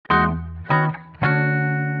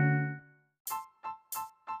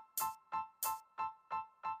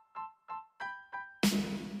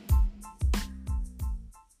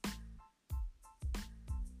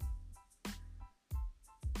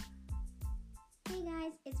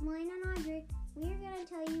Melina and Audrey. We are going to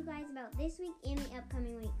tell you guys about this week and the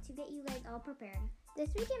upcoming week to get you guys all prepared. This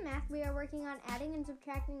week in math, we are working on adding and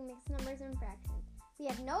subtracting mixed numbers and fractions. We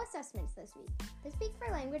have no assessments this week. This week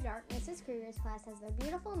for language art, Mrs. Kruger's class has their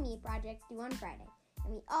beautiful me project due on Friday,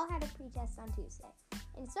 and we all had a pre-test on Tuesday.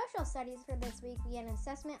 In social studies for this week, we had an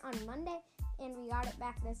assessment on Monday, and we got it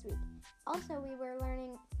back this week. Also, we were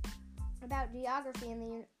learning about geography in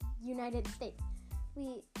the United States.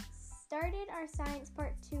 We started our science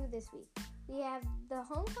part 2 this week. We have the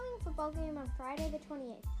homecoming football game on Friday the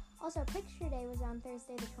 28th. Also, picture day was on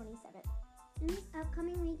Thursday the 27th. In this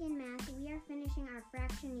upcoming week in math, we are finishing our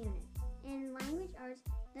fraction unit. In language arts,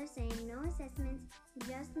 the same, no assessments,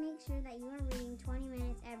 just make sure that you are reading 20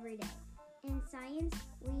 minutes every day. In science,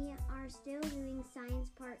 we are still doing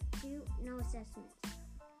science part 2, no assessments.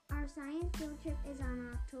 Our science field trip is on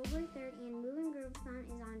October 3rd and Move and Groove-a-thon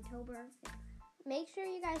is on October 5th. Make sure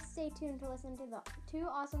you guys stay tuned to listen to the 2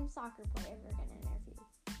 awesome soccer players we're going to interview.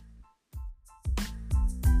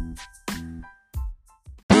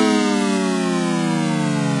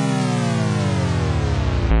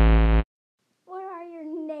 What are your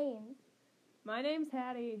names? My name's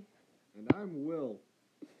Hattie. And I'm Will.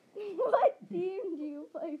 What team do you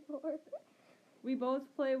play for? We both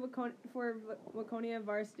play for Waconia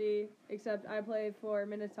Varsity, except I play for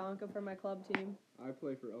Minnetonka for my club team. I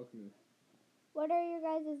play for Elkness. What are your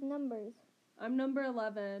guys' numbers? I'm number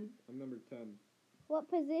 11. I'm number 10. What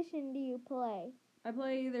position do you play? I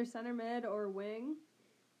play either center mid or wing.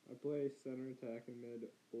 I play center, attack, and mid,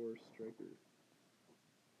 or striker.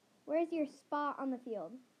 Where's your spot on the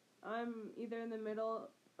field? I'm either in the middle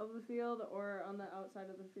of the field or on the outside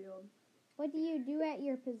of the field. What do you do at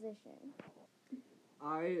your position?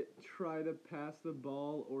 I try to pass the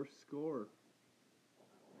ball or score.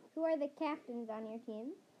 Who are the captains on your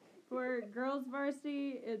team? For girls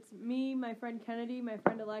varsity, it's me, my friend Kennedy, my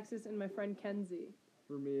friend Alexis, and my friend Kenzie.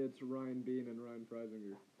 For me, it's Ryan Bean and Ryan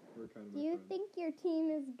Freisinger. We're kind of Do you friends. think your team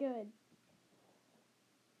is good?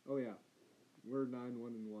 Oh, yeah. We're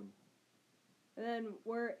 9-1-1. And then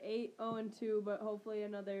we're 8-0-2, but hopefully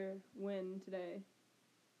another win today.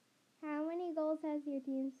 How many goals has your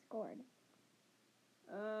team scored?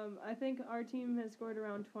 I think our team has scored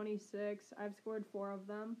around 26. I've scored 4 of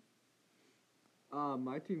them.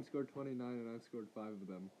 My team scored 29, and I've scored 5 of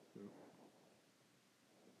them. So.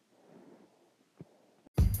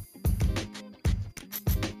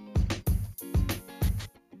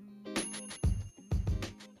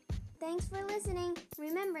 Thanks for listening.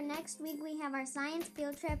 Remember, next week we have our science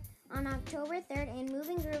field trip on October 3rd and Move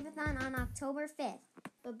and Groove-a-thon on October 5th.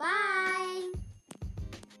 Bye-bye!